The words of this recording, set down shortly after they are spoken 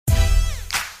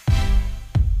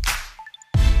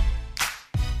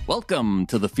Welcome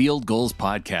to the Field Goals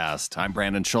Podcast. I'm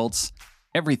Brandon Schultz.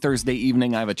 Every Thursday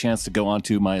evening, I have a chance to go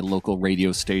onto my local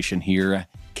radio station here,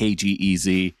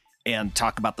 KGEZ, and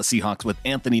talk about the Seahawks with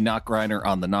Anthony Knockreiner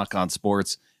on the Knock on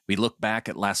Sports. We look back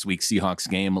at last week's Seahawks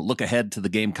game, look ahead to the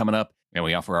game coming up, and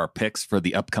we offer our picks for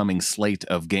the upcoming slate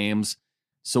of games.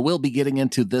 So we'll be getting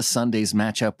into this Sunday's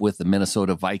matchup with the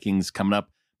Minnesota Vikings coming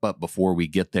up. But before we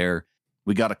get there,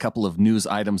 we got a couple of news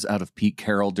items out of Pete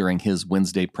Carroll during his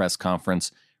Wednesday press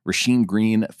conference. Rasheem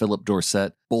Green, Philip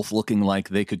Dorsett, both looking like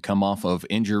they could come off of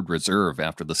injured reserve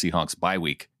after the Seahawks bye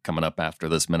week coming up after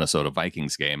this Minnesota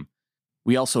Vikings game.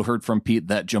 We also heard from Pete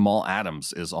that Jamal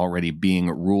Adams is already being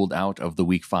ruled out of the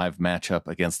Week 5 matchup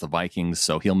against the Vikings,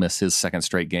 so he'll miss his second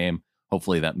straight game.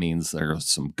 Hopefully that means there's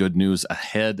some good news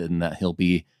ahead and that he'll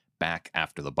be back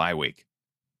after the bye week.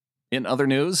 In other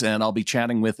news, and I'll be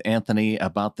chatting with Anthony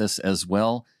about this as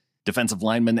well, defensive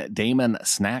lineman Damon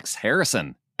Snacks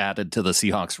Harrison added to the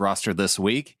Seahawks roster this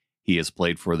week. He has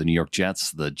played for the New York Jets,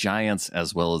 the Giants,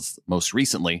 as well as most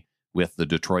recently with the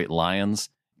Detroit Lions.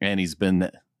 And he's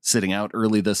been sitting out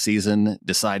early this season,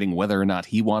 deciding whether or not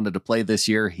he wanted to play this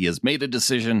year. He has made a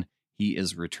decision. He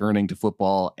is returning to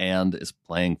football and is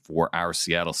playing for our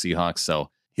Seattle Seahawks.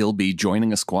 So he'll be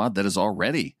joining a squad that has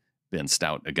already been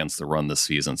stout against the run this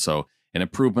season. So an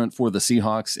improvement for the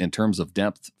Seahawks in terms of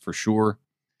depth for sure.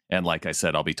 And like I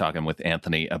said, I'll be talking with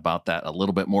Anthony about that a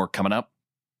little bit more coming up.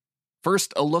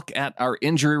 First, a look at our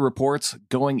injury reports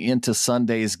going into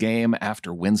Sunday's game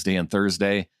after Wednesday and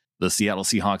Thursday. The Seattle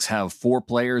Seahawks have 4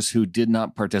 players who did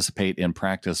not participate in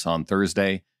practice on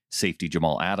Thursday. Safety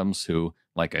Jamal Adams, who,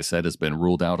 like I said, has been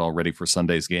ruled out already for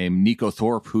Sunday's game. Nico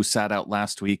Thorpe, who sat out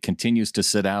last week, continues to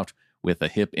sit out with a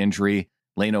hip injury.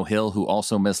 Lano Hill, who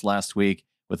also missed last week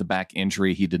with a back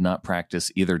injury. He did not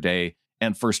practice either day.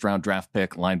 And first-round draft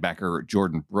pick linebacker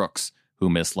Jordan Brooks, who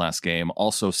missed last game,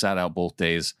 also sat out both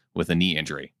days with a knee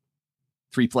injury.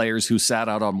 3 players who sat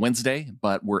out on Wednesday,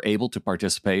 but were able to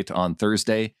participate on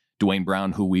Thursday. Dwayne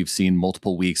Brown, who we've seen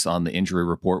multiple weeks on the injury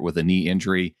report with a knee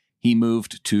injury, he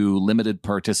moved to limited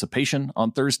participation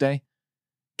on Thursday.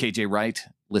 KJ Wright,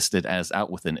 listed as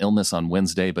out with an illness on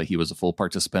Wednesday, but he was a full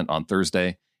participant on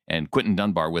Thursday. And Quentin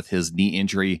Dunbar, with his knee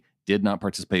injury, did not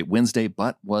participate Wednesday,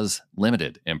 but was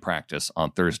limited in practice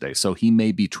on Thursday. So he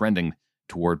may be trending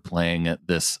toward playing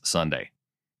this Sunday.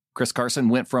 Chris Carson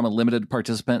went from a limited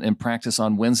participant in practice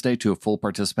on Wednesday to a full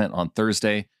participant on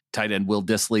Thursday. Tight end Will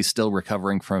Dissly still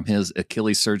recovering from his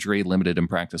Achilles surgery, limited in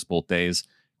practice both days.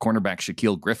 Cornerback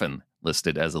Shaquille Griffin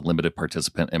listed as a limited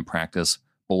participant in practice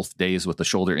both days with a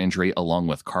shoulder injury, along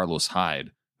with Carlos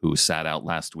Hyde, who sat out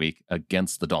last week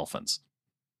against the Dolphins.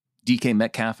 DK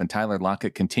Metcalf and Tyler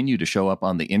Lockett continue to show up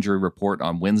on the injury report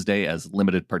on Wednesday as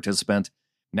limited participant,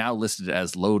 now listed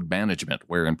as load management,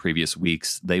 where in previous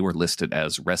weeks they were listed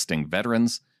as resting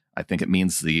veterans. I think it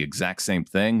means the exact same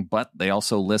thing, but they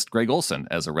also list Greg Olsen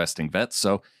as a resting vet.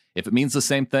 So if it means the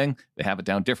same thing, they have it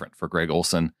down different for Greg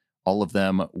Olsen. All of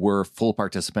them were full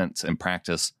participants in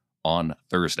practice on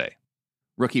Thursday.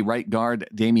 Rookie right guard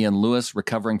Damian Lewis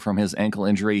recovering from his ankle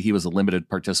injury. He was a limited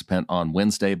participant on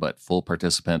Wednesday, but full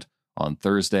participant on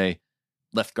Thursday.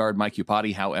 Left guard Mike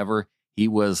Upati, however, he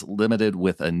was limited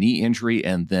with a knee injury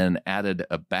and then added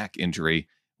a back injury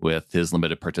with his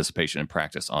limited participation in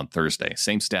practice on Thursday.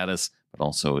 Same status, but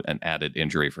also an added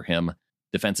injury for him.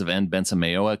 Defensive end Benson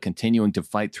Mayoa continuing to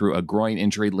fight through a groin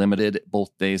injury, limited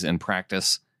both days in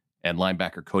practice. And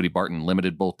linebacker Cody Barton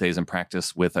limited both days in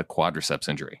practice with a quadriceps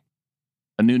injury.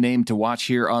 A new name to watch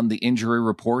here on the injury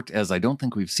report, as I don't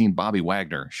think we've seen Bobby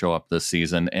Wagner show up this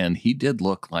season, and he did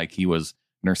look like he was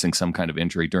nursing some kind of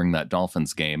injury during that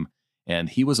Dolphins game, and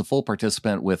he was a full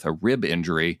participant with a rib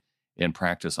injury in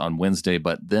practice on Wednesday,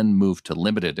 but then moved to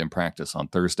limited in practice on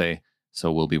Thursday,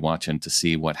 so we'll be watching to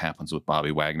see what happens with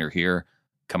Bobby Wagner here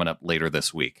coming up later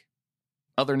this week.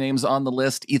 Other names on the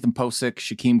list: Ethan Posick,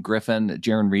 Shaquem Griffin,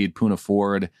 Jaron Reed, Poona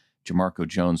Ford, Jamarco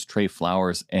Jones, Trey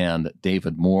Flowers, and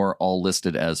David Moore, all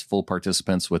listed as full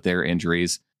participants with their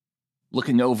injuries.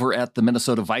 Looking over at the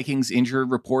Minnesota Vikings injury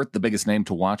report, the biggest name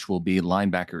to watch will be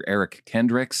linebacker Eric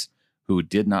Kendricks, who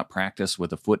did not practice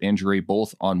with a foot injury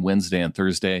both on Wednesday and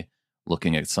Thursday.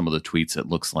 Looking at some of the tweets, it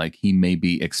looks like he may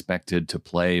be expected to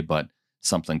play, but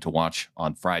something to watch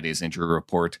on Friday's injury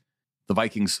report. The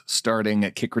Vikings starting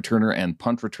kick returner and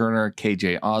punt returner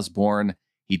KJ Osborne,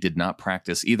 he did not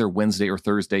practice either Wednesday or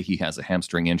Thursday. He has a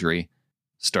hamstring injury.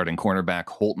 Starting cornerback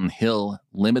Holton Hill,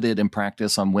 limited in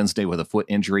practice on Wednesday with a foot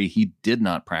injury. He did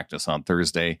not practice on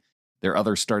Thursday. Their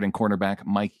other starting cornerback,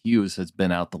 Mike Hughes, has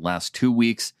been out the last 2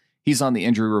 weeks. He's on the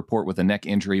injury report with a neck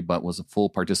injury, but was a full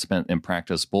participant in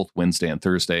practice both Wednesday and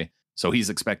Thursday. So he's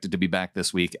expected to be back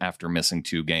this week after missing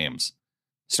 2 games.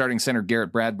 Starting center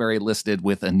Garrett Bradbury listed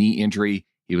with a knee injury.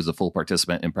 He was a full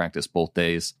participant in practice both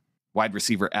days. Wide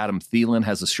receiver Adam Thielen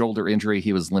has a shoulder injury.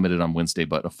 He was limited on Wednesday,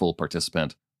 but a full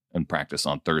participant in practice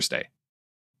on Thursday.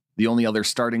 The only other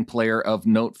starting player of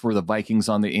note for the Vikings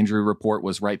on the injury report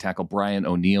was right tackle Brian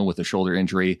O'Neill with a shoulder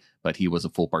injury, but he was a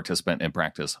full participant in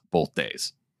practice both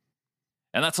days.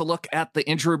 And that's a look at the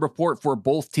injury report for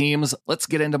both teams. Let's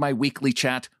get into my weekly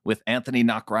chat with Anthony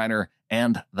Knockreiner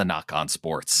and the Knock on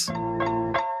Sports.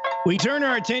 We turn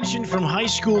our attention from high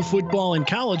school football and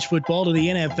college football to the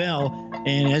NFL.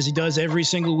 And as he does every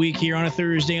single week here on a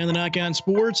Thursday on the Knock on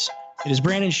Sports, it is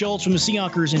Brandon Schultz from the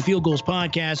Seahawkers and Field Goals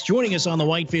podcast joining us on the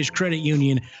Whitefish Credit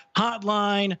Union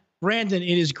hotline. Brandon,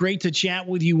 it is great to chat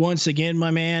with you once again, my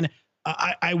man.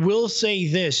 I will say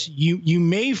this. You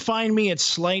may find me at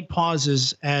slight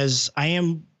pauses as I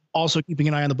am also keeping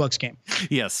an eye on the Bucs game.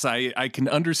 Yes, I can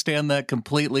understand that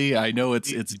completely. I know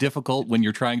it's difficult when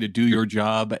you're trying to do your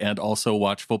job and also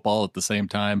watch football at the same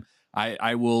time.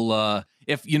 I will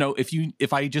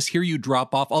if I just hear you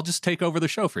drop off, I'll just take over the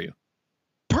show for you.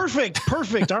 Perfect.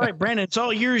 All right, Brandon, it's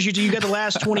all yours. You got the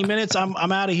last 20 minutes. I'm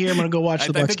out of here. I'm going to go watch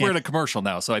the Bucs game. I think we're in a commercial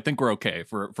now, so I think we're okay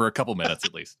for a couple minutes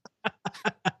at least.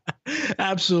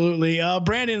 Absolutely.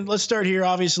 Brandon, let's start here.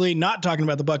 Obviously, not talking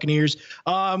about the Buccaneers.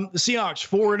 The Seahawks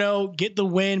 4-0, get the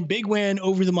win, big win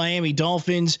over the Miami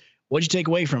Dolphins. What'd you take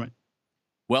away from it?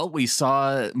 Well, we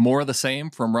saw more of the same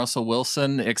from Russell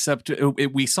Wilson, except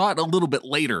we saw it a little bit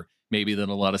later, maybe than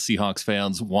a lot of Seahawks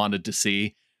fans wanted to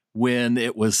see. When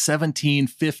it was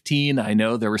 17-15, I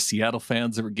know there were Seattle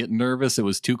fans that were getting nervous. It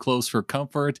was too close for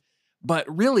comfort. But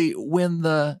really, when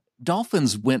the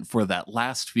Dolphins went for that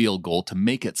last field goal to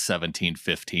make it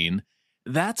 17-15,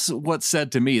 that's what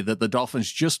said to me that the Dolphins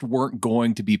just weren't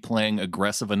going to be playing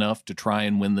aggressive enough to try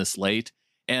and win this late.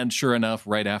 And sure enough,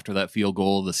 right after that field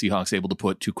goal, the Seahawks able to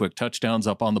put 2 quick touchdowns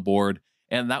up on the board.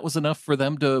 And that was enough for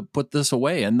them to put this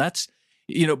away. And that's,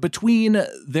 between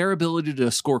their ability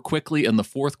to score quickly in the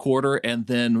fourth quarter and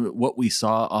then what we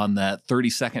saw on that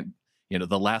 30-second,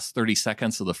 the last 30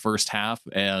 seconds of the first half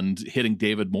and hitting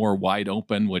David Moore wide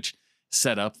open, which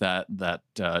set up that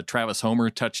Travis Homer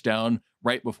touchdown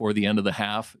right before the end of the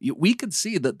half. We could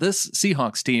see that this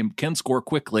Seahawks team can score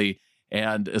quickly,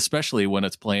 and especially when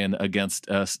it's playing against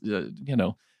a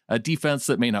defense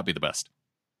that may not be the best.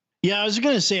 Yeah, I was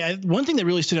going to say, one thing that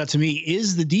really stood out to me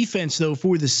is the defense, though,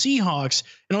 for the Seahawks.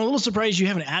 And I'm a little surprised you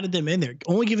haven't added them in there.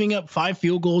 Only giving up 5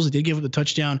 field goals. They did give up the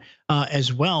touchdown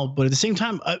as well. But at the same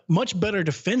time, a much better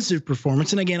defensive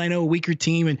performance. And again, I know a weaker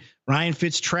team, and Ryan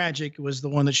Fitztragic was the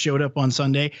one that showed up on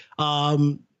Sunday.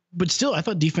 But still, I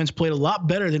thought defense played a lot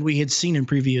better than we had seen in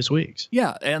previous weeks.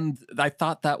 Yeah, and I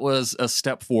thought that was a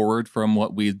step forward from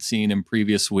what we'd seen in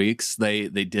previous weeks. They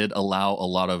did allow a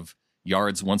lot of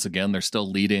yards. Once again, they're still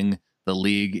leading the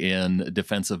league in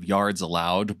defensive yards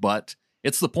allowed, but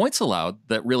it's the points allowed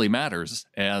that really matters.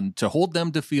 And to hold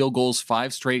them to field goals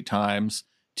 5 straight times,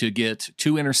 to get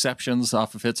 2 interceptions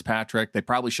off of Fitzpatrick, they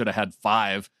probably should have had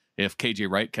 5 if KJ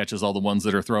Wright catches all the ones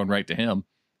that are thrown right to him.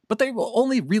 But they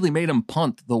only really made him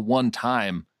punt the one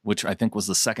time, which I think was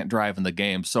the second drive in the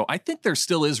game. So I think there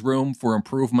still is room for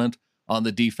improvement on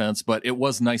the defense, but it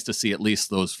was nice to see at least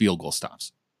those field goal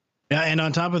stops. Yeah, and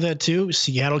on top of that, too,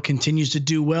 Seattle continues to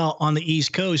do well on the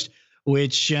East Coast,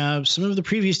 which some of the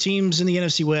previous teams in the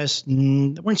NFC West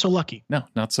weren't so lucky. No,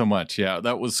 not so much. Yeah,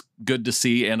 that was good to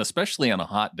see, and especially on a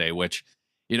hot day, which,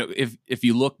 if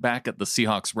you look back at the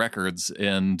Seahawks records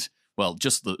and, well,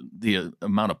 just the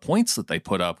amount of points that they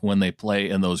put up when they play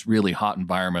in those really hot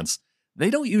environments, they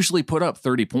don't usually put up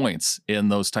 30 points in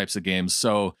those types of games.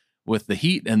 So with the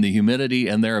heat and the humidity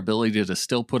and their ability to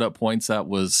still put up points, that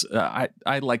was,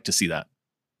 I like to see that.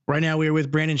 Right now, we're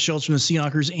with Brandon Schultz from the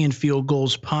Seahawkers and Field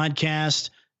Goals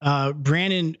podcast.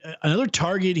 Brandon, another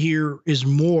target here is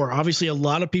Moore. Obviously, a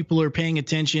lot of people are paying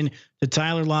attention to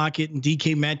Tyler Lockett and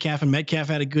DK Metcalf, and Metcalf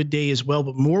had a good day as well,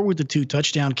 but Moore with the 2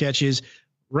 touchdown catches.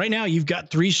 Right now, you've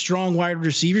got 3 strong wide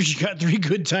receivers. You've got 3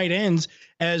 good tight ends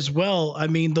as well. I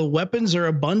mean, the weapons are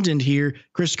abundant here.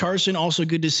 Chris Carson, also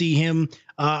good to see him.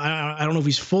 I don't know if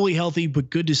he's fully healthy,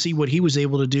 but good to see what he was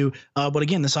able to do. But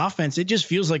again, this offense, it just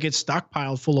feels like it's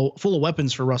stockpiled full of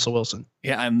weapons for Russell Wilson.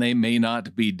 Yeah, and they may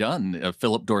not be done.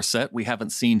 Philip Dorsett, we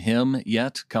haven't seen him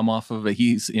yet come off of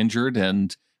he's injured,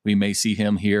 and we may see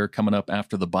him here coming up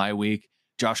after the bye week.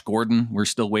 Josh Gordon, we're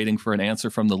still waiting for an answer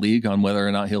from the league on whether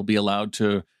or not he'll be allowed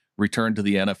to return to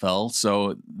the NFL.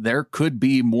 So there could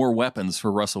be more weapons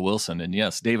for Russell Wilson. And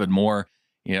yes, David Moore,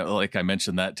 like I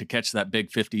mentioned, that to catch that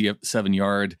big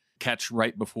 57-yard catch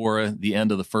right before the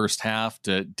end of the first half,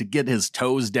 to get his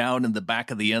toes down in the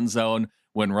back of the end zone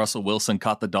when Russell Wilson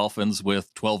caught the Dolphins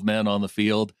with 12 men on the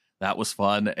field. That was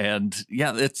fun. And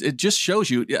yeah, it just shows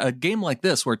you a game like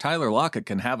this where Tyler Lockett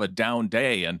can have a down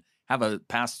day and have a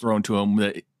pass thrown to him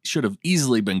that should have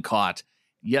easily been caught.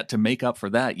 Yet to make up for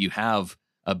that, you have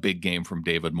a big game from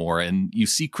David Moore. And you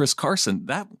see Chris Carson.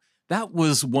 That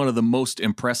was one of the most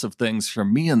impressive things for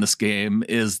me in this game,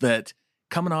 is that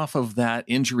coming off of that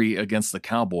injury against the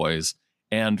Cowboys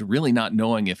and really not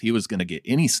knowing if he was going to get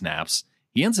any snaps,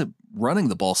 he ends up running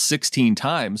the ball 16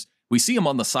 times. We see him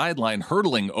on the sideline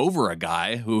hurdling over a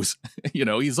guy who's,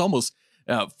 he's almost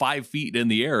 5 feet in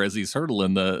the air as he's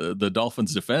hurdling the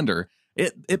Dolphins defender.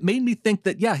 It made me think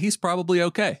that, yeah, he's probably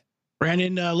okay.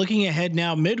 Brandon, looking ahead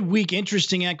now, midweek,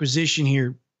 interesting acquisition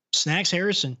here. Snacks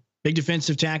Harrison, big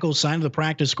defensive tackle, signed to the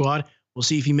practice squad. We'll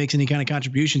see if he makes any kind of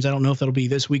contributions. I don't know if that'll be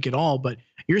this week at all, but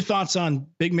your thoughts on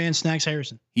big man Snacks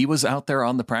Harrison? He was out there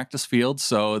on the practice field,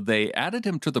 so they added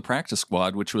him to the practice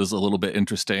squad, which was a little bit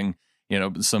interesting.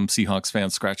 Some Seahawks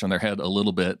fans scratch on their head a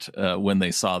little bit when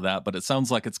they saw that, but it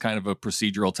sounds like it's kind of a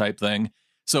procedural type thing.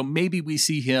 So maybe we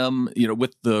see him,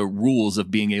 with the rules of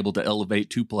being able to elevate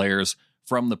 2 players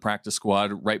from the practice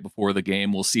squad right before the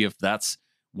game. We'll see if that's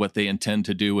what they intend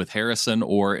to do with Harrison,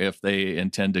 or if they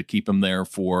intend to keep him there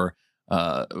for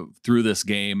through this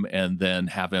game and then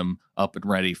have him up and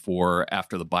ready for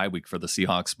after the bye week for the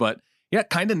Seahawks. But yeah,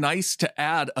 kind of nice to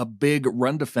add a big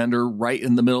run defender right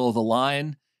in the middle of the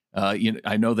line.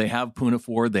 I know they have Poona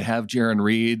Ford, they have Jaron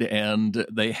Reed, and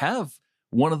they have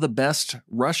one of the best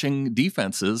rushing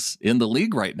defenses in the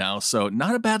league right now. So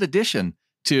not a bad addition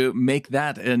to make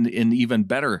that an even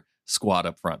better squad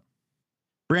up front.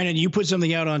 Brandon, you put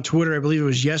something out on Twitter. I believe it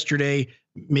was yesterday.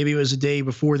 Maybe it was a day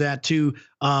before that too.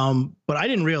 But I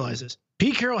didn't realize this.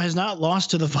 Pete Carroll has not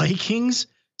lost to the Vikings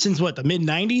since the mid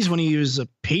 90s, when he was a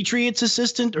Patriots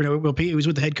assistant, or no, well, he was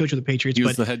with the head coach of the Patriots. He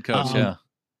was the head coach. Yeah.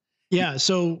 Yeah.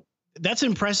 So that's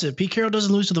impressive. Pete Carroll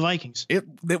doesn't lose to the Vikings.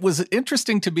 It was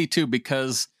interesting to me too,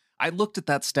 because I looked at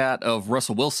that stat of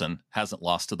Russell Wilson hasn't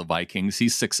lost to the Vikings.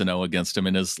 He's 6-0 against him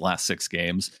in his last 6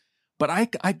 games. But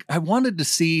I wanted to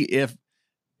see if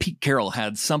Pete Carroll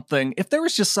had something, if there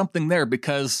was just something there,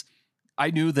 because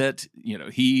I knew that,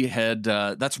 he had,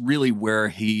 that's really where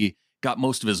he got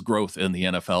most of his growth in the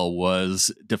NFL,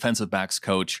 was defensive backs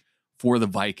coach for the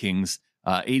Vikings,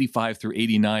 85 through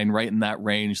 89, right in that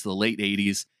range, the late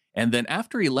 80s. And then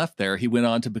after he left there, he went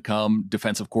on to become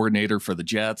defensive coordinator for the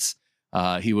Jets.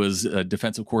 He was a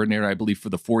defensive coordinator, I believe, for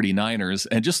the 49ers.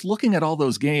 And just looking at all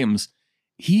those games,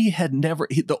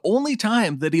 the only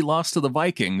time that he lost to the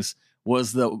Vikings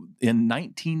was in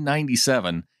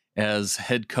 1997 as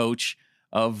head coach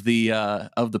of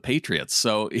the Patriots.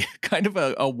 So kind of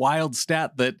a wild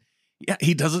stat that, yeah,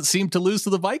 he doesn't seem to lose to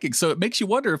the Vikings. So it makes you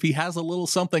wonder if he has a little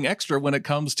something extra when it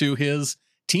comes to his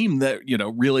team that,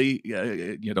 really,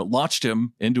 launched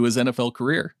him into his NFL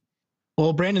career.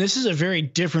 Well, Brandon, this is a very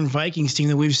different Vikings team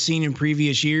than we've seen in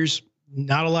previous years.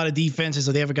 Not a lot of defenses.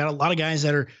 So they have got a lot of guys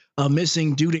that are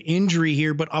missing due to injury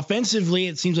here. But offensively,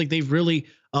 it seems like they've really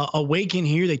awakened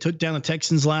here. They took down the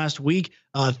Texans last week.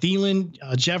 Thielen,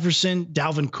 Jefferson,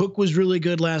 Dalvin Cook was really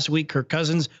good last week. Kirk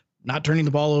Cousins not turning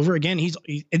the ball over. Again,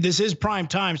 this is prime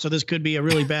time, so this could be a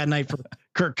really bad night for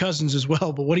Kirk Cousins as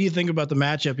well. But what do you think about the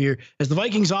matchup here, as the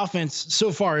Vikings offense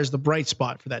so far is the bright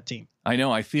spot for that team? I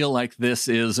know. I feel like this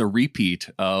is a repeat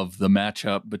of the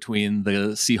matchup between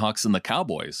the Seahawks and the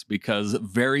Cowboys, because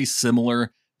very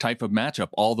similar type of matchup.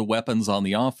 All the weapons on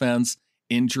the offense,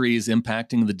 injuries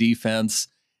impacting the defense,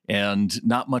 and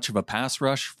not much of a pass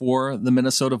rush for the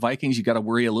Minnesota Vikings. You got to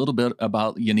worry a little bit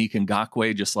about Yannick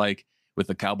Ngakoue, just like with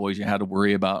the Cowboys, you had to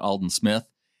worry about Aldon Smith.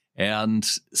 And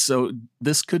so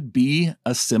this could be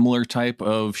a similar type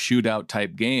of shootout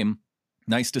type game.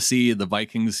 Nice to see the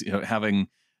Vikings having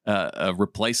a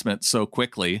replacement so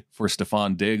quickly for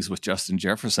Stephon Diggs, with Justin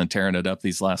Jefferson tearing it up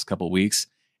these last couple of weeks.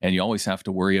 And you always have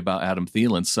to worry about Adam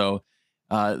Thielen. So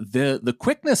the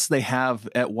quickness they have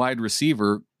at wide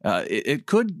receiver, it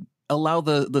could allow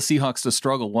the Seahawks to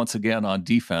struggle once again on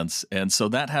defense. And so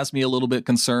that has me a little bit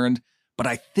concerned. But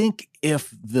I think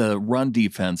if the run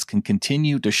defense can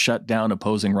continue to shut down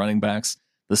opposing running backs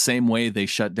the same way they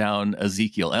shut down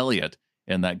Ezekiel Elliott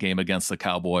in that game against the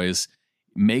Cowboys,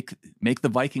 make the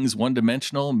Vikings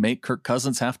one-dimensional, make Kirk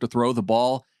Cousins have to throw the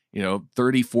ball,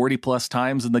 30, 40 plus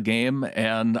times in the game.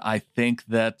 And I think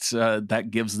that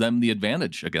that gives them the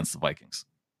advantage against the Vikings.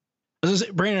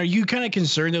 Brandon, are you kind of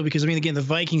concerned though? Because again, the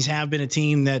Vikings have been a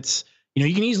team that's,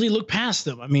 you can easily look past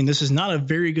them. This is not a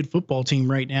very good football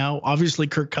team right now. Obviously,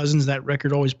 Kirk Cousins, that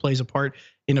record always plays a part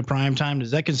in a prime time.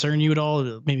 Does that concern you at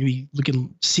all? Maybe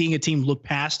seeing a team look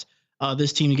past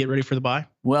this team to get ready for the bye?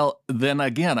 Well, then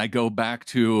again, I go back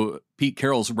to Pete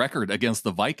Carroll's record against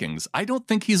the Vikings. I don't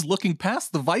think he's looking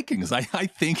past the Vikings. I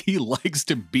think he likes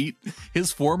to beat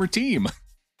his former team.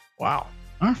 Wow.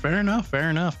 Fair enough. Fair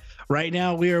enough. Right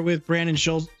now, we are with Brandon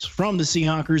Schultz from the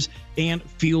Seahawkers and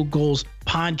Field Goals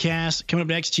podcast. Coming up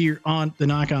next here on the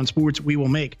Knock On Sports, we will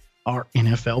make our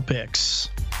NFL picks.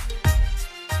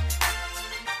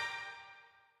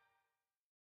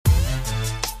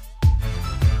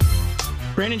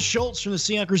 Brandon Schultz from the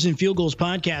Seahawkers and Field Goals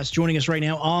podcast joining us right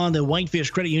now on the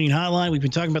Whitefish Credit Union Hotline. We've been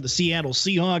talking about the Seattle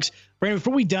Seahawks. Brandon,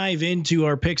 before we dive into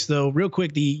our picks, though, real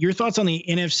quick, your thoughts on the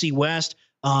NFC West.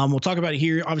 We'll talk about it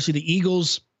here. Obviously, the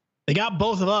Eagles, they got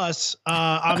both of us.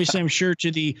 Obviously, I'm sure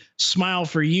to the smile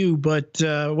for you. But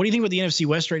what do you think about the NFC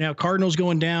West right now? Cardinals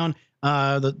going down,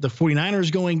 the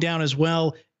 49ers going down as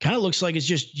well. Kind of looks like it's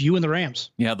just you and the Rams.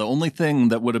 Yeah, the only thing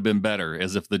that would have been better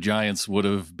is if the Giants would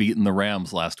have beaten the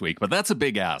Rams last week. But that's a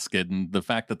big ask. And the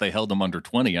fact that they held them under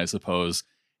 20, I suppose,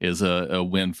 is a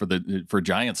win for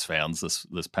Giants fans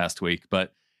this past week.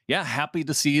 But yeah, happy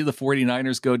to see the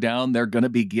 49ers go down. They're going to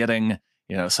be getting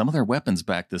some of their weapons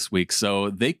back this week. So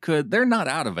they're not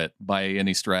out of it by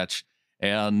any stretch.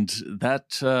 And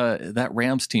that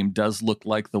Rams team does look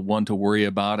like the one to worry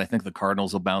about. I think the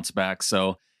Cardinals will bounce back.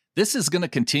 So this is going to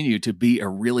continue to be a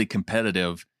really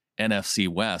competitive NFC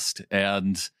West.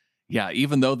 And yeah,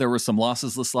 even though there were some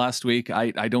losses this last week,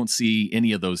 I don't see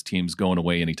any of those teams going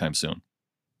away anytime soon.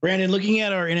 Brandon, looking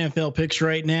at our NFL picks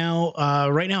right now,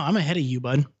 I'm ahead of you,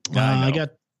 bud. I got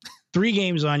 3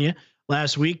 games on you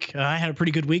last week. I had a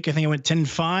pretty good week. I think I went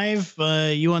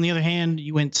 10-5. You, on the other hand,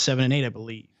 you went 7-8, I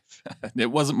believe.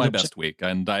 It wasn't my best week.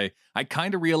 And I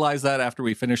kind of realized that after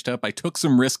we finished up. I took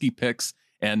some risky picks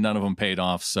and none of them paid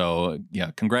off. So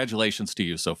yeah, congratulations to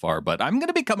you so far, but I'm going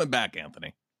to be coming back,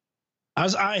 Anthony.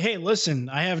 Hey, listen,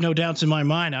 I have no doubts in my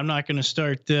mind. I'm not going to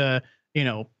start, getting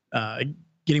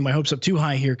my hopes up too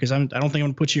high here, because I don't think I'm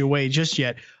going to put you away just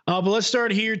yet. But let's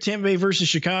start here. Tampa Bay versus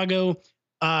Chicago,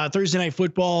 Thursday Night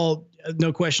Football.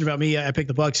 No question about me. I picked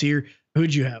the Bucs here.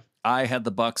 Who'd you have? I had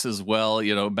the Bucs as well.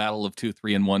 Battle of 2,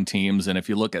 3-1 teams. And if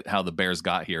you look at how the Bears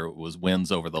got here, it was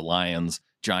wins over the Lions,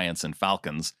 Giants, and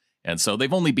Falcons. And so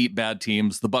they've only beat bad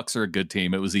teams. The Bucs are a good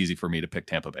team. It was easy for me to pick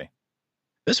Tampa Bay.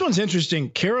 This one's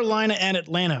interesting. Carolina and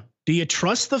Atlanta. Do you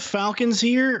trust the Falcons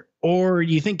here, or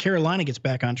do you think Carolina gets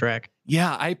back on track?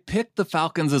 Yeah, I picked the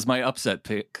Falcons as my upset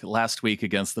pick last week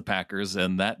against the Packers,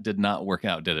 and that did not work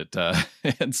out, did it?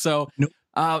 And so, nope.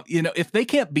 If they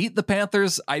can't beat the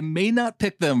Panthers, I may not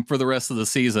pick them for the rest of the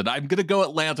season. I'm going to go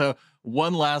Atlanta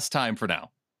one last time for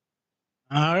now.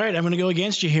 All right, I'm going to go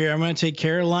against you here. I'm going to take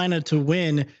Carolina to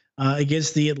win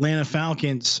against the Atlanta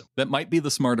Falcons. That might be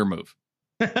the smarter move.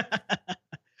 We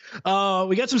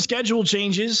got some schedule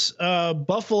changes.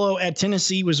 Buffalo at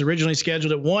Tennessee was originally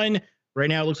scheduled at 1. Right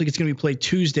now, it looks like it's going to be played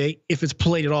Tuesday, if it's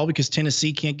played at all, because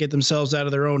Tennessee can't get themselves out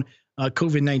of their own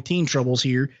COVID-19 troubles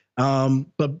here.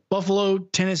 But Buffalo,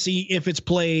 Tennessee, if it's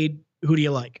played, who do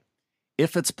you like?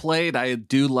 If it's played, I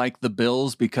do like the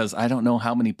Bills, because I don't know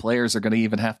how many players are going to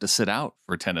even have to sit out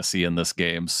for Tennessee in this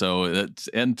game.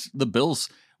 And the Bills,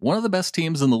 one of the best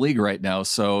teams in the league right now.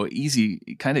 So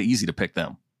kind of easy to pick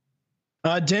them.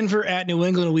 Denver at New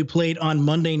England will be played on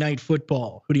Monday Night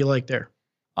Football. Who do you like there?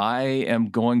 I am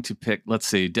going to pick,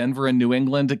 Denver and New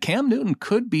England. Cam Newton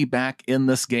could be back in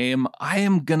this game. I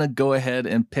am going to go ahead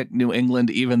and pick New England,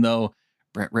 even though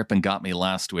Brett Rippon got me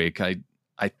last week. I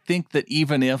think that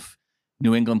even if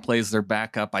New England plays their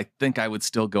backup, I think I would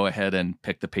still go ahead and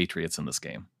pick the Patriots in this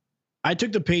game. I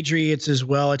took the Patriots as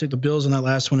well. I took the Bills in that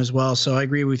last one as well. So I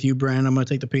agree with you, Brandon. I'm going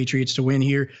to take the Patriots to win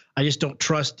here. I just don't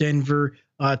trust Denver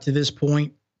to this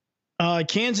point.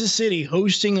 Kansas City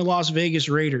hosting the Las Vegas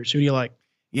Raiders. Who do you like?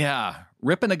 Yeah,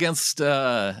 Rippon against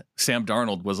Sam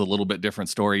Darnold was a little bit different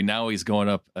story. Now he's going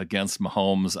up against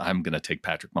Mahomes. I'm going to take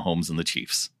Patrick Mahomes and the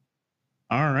Chiefs.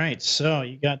 All right, so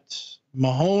you got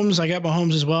Mahomes. I got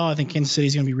Mahomes as well. I think Kansas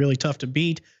City's going to be really tough to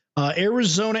beat.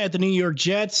 Arizona at the New York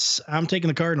Jets. I'm taking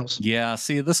the Cardinals. Yeah,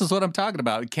 see, this is what I'm talking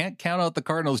about. You can't count out the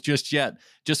Cardinals just yet.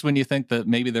 Just when you think that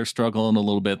maybe they're struggling a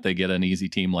little bit, they get an easy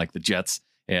team like the Jets,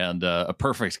 and a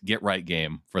perfect get-right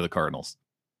game for the Cardinals.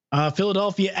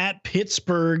 Philadelphia at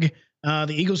Pittsburgh.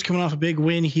 The Eagles coming off a big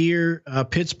win here.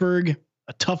 Pittsburgh,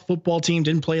 a tough football team,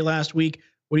 didn't play last week.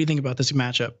 What do you think about this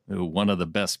matchup? One of the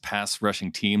best pass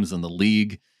rushing teams in the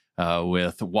league,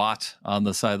 with Watt on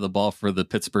the side of the ball for the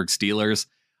Pittsburgh Steelers.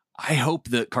 I hope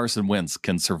that Carson Wentz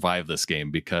can survive this game,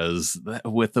 because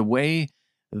with the way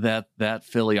that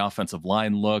Philly offensive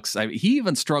line looks, he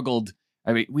even struggled.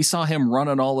 We saw him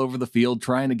running all over the field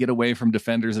trying to get away from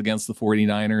defenders against the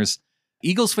 49ers.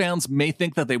 Eagles fans may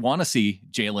think that they want to see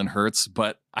Jalen Hurts,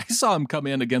 but I saw him come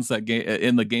in against that game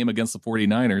in the game against the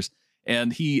 49ers,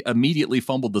 and he immediately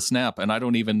fumbled the snap, and I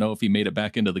don't even know if he made it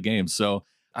back into the game. So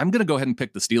I'm going to go ahead and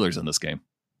pick the Steelers in this game.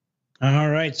 All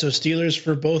right, so Steelers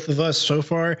for both of us so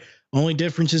far. Only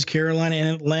difference is Carolina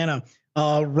and Atlanta.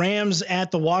 Rams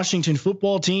at the Washington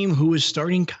football team, who is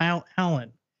starting Kyle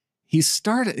Allen. He's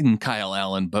starting Kyle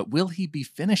Allen, but will he be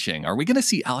finishing? Are we going to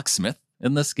see Alex Smith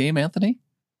in this game, Anthony?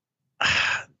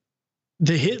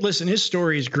 Listen, his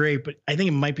story is great, but I think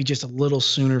it might be just a little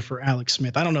sooner for Alex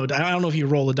Smith. I don't know. I don't know if you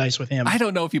roll the dice with him. I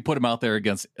don't know if you put him out there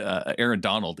against Aaron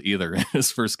Donald either in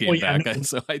his first game back.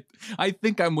 So I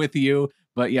think I'm with you.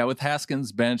 But yeah, with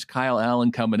Haskins bench, Kyle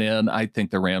Allen coming in, I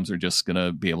think the Rams are just going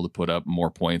to be able to put up more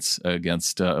points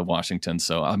against Washington.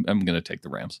 So I'm going to take the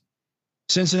Rams.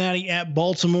 Cincinnati at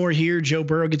Baltimore here. Joe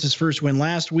Burrow gets his first win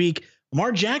last week.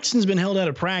 Lamar Jackson's been held out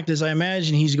of practice. I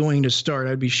imagine he's going to start.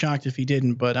 I'd be shocked if he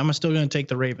didn't, but I'm still going to take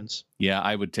the Ravens. Yeah,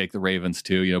 I would take the Ravens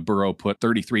too. You know, Burrow put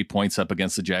 33 points up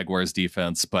against the Jaguars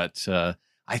defense, but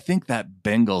I think that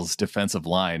Bengals defensive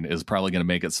line is probably going to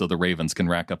make it so the Ravens can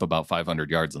rack up about 500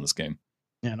 yards in this game.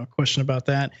 Yeah, no question about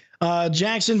that.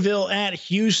 Jacksonville at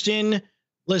Houston.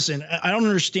 Listen, I don't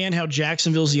understand how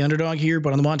Jacksonville's the underdog here,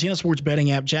 but on the Montana Sports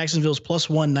betting app, Jacksonville's plus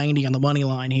 190 on the money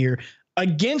line here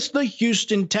against the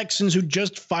Houston Texans, who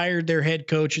just fired their head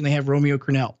coach, and they have Romeo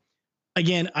Crennel.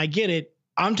 Again, I get it.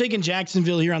 I'm taking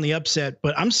Jacksonville here on the upset,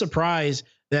 but I'm surprised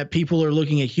that people are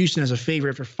looking at Houston as a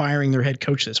favorite for firing their head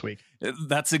coach this week.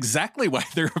 That's exactly why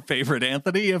they're a favorite,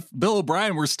 Anthony. If Bill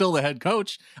O'Brien were still the head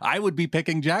coach, I would be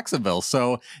picking Jacksonville.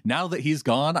 So now that he's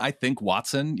gone, I think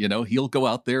Watson, he'll go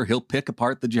out there, he'll pick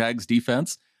apart the Jags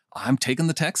defense. I'm taking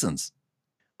the Texans.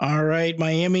 All right,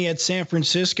 Miami at San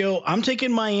Francisco. I'm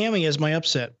taking Miami as my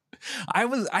upset.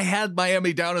 I had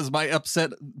Miami down as my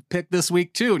upset pick this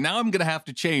week too. Now I'm going to have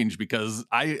to change because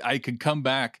I could come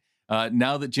back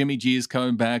now that Jimmy G is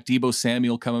coming back, Deebo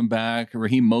Samuel coming back,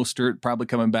 Raheem Mostert probably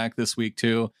coming back this week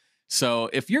too. So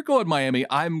if you're going Miami,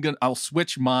 I'll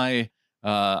switch my.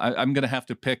 I'm going to have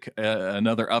to pick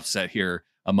another upset here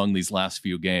among these last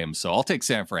few games. So I'll take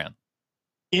San Fran.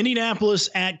 Indianapolis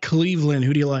at Cleveland.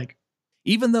 Who do you like?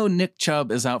 Even though Nick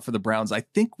Chubb is out for the Browns, I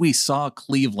think we saw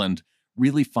Cleveland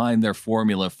really find their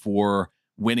formula for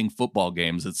winning football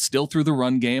games. It's still through the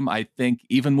run game. I think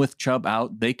even with Chubb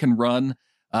out, they can run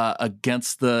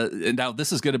against now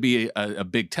this is going to be a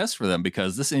big test for them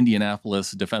because this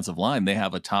Indianapolis defensive line, they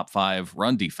have a top 5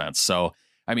 run defense. So,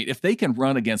 I mean, if they can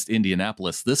run against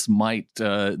Indianapolis, this might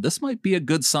be a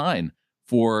good sign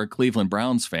for Cleveland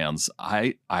Browns fans.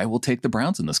 I will take the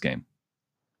Browns in this game.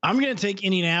 I'm going to take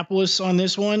Indianapolis on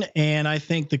this one, and I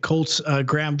think the Colts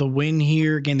grab the win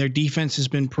here. Again, their defense has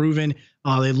been proven.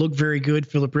 They look very good.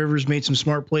 Phillip Rivers made some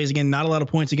smart plays. Again, not a lot of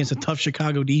points against a tough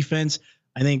Chicago defense.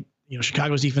 I think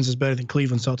Chicago's defense is better than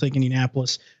Cleveland, so I'll take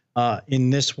Indianapolis in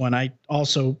this one. I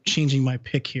also changing my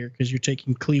pick here because you're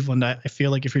taking Cleveland. I feel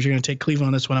like if you're going to take Cleveland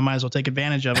on this one, I might as well take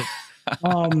advantage of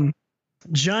it.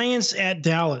 Giants at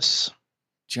Dallas.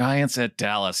 Giants at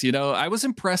Dallas. I was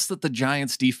impressed that the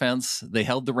Giants defense, they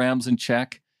held the Rams in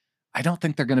check. I don't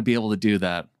think they're going to be able to do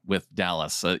that with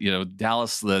Dallas.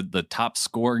 Dallas, the top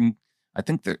scoring, I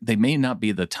think they may not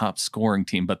be the top scoring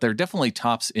team, but they're definitely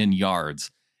tops in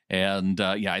yards. And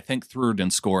I think third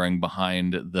in scoring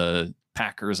behind the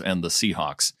Packers and the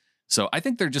Seahawks. So I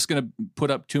think they're just going to put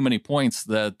up too many points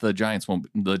that the Giants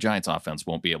offense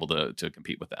won't be able to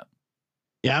compete with that.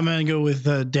 Yeah, I'm going to go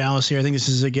with Dallas here. I think this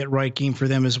is a get-right game for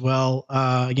them as well.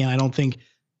 Again,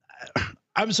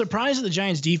 I'm surprised that the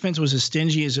Giants' defense was as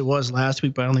stingy as it was last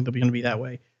week, but I don't think they're going to be that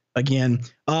way again.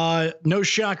 No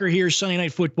shocker here, Sunday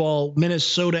Night Football,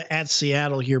 Minnesota at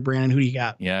Seattle here, Brandon. Who do you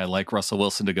got? Yeah, I like Russell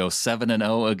Wilson to go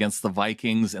 7-0 against the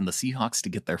Vikings and the Seahawks to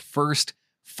get their first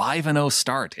 5-0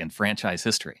 start in franchise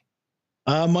history.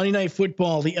 Monday Night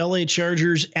Football, the LA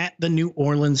Chargers at the New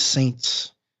Orleans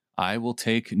Saints. I will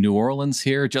take New Orleans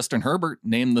here. Justin Herbert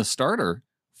named the starter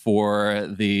for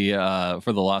the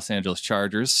Los Angeles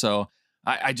Chargers. So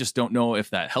I just don't know if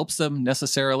that helps them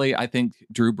necessarily. I think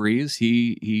Drew Brees,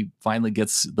 he finally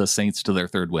gets the Saints to their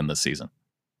 3rd win this season.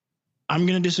 I'm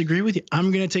going to disagree with you.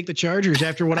 I'm going to take the Chargers.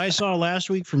 After what I saw last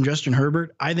week from Justin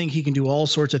Herbert, I think he can do all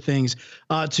sorts of things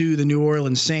to the New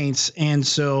Orleans Saints. And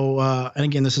so, and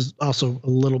again, this is also a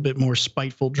little bit more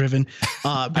spiteful driven.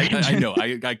 I know.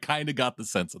 I kind of got the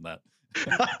sense of that.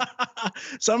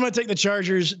 So I'm going to take the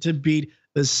Chargers to beat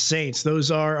the Saints.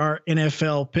 Those are our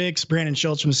NFL picks. Brandon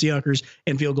Schultz from the Seahawkers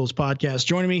and Field Goals Podcast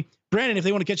joining me. Brandon, if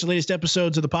they want to catch the latest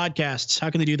episodes of the podcasts, how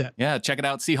can they do that? Yeah, check it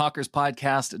out,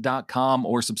 Seahawkerspodcast.com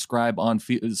or subscribe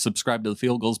to the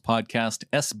Field Goals Podcast,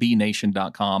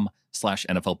 sbnation.com/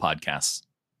 YouTube.com/NFL podcasts.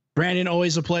 Brandon,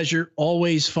 always a pleasure.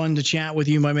 Always fun to chat with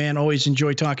you, my man. Always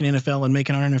enjoy talking NFL and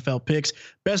making our NFL picks.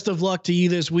 Best of luck to you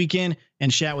this weekend,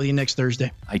 and chat with you next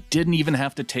Thursday. I didn't even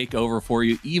have to take over for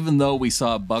you, even though we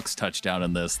saw a Bucs touchdown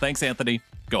in this. Thanks, Anthony.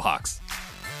 Go Hawks.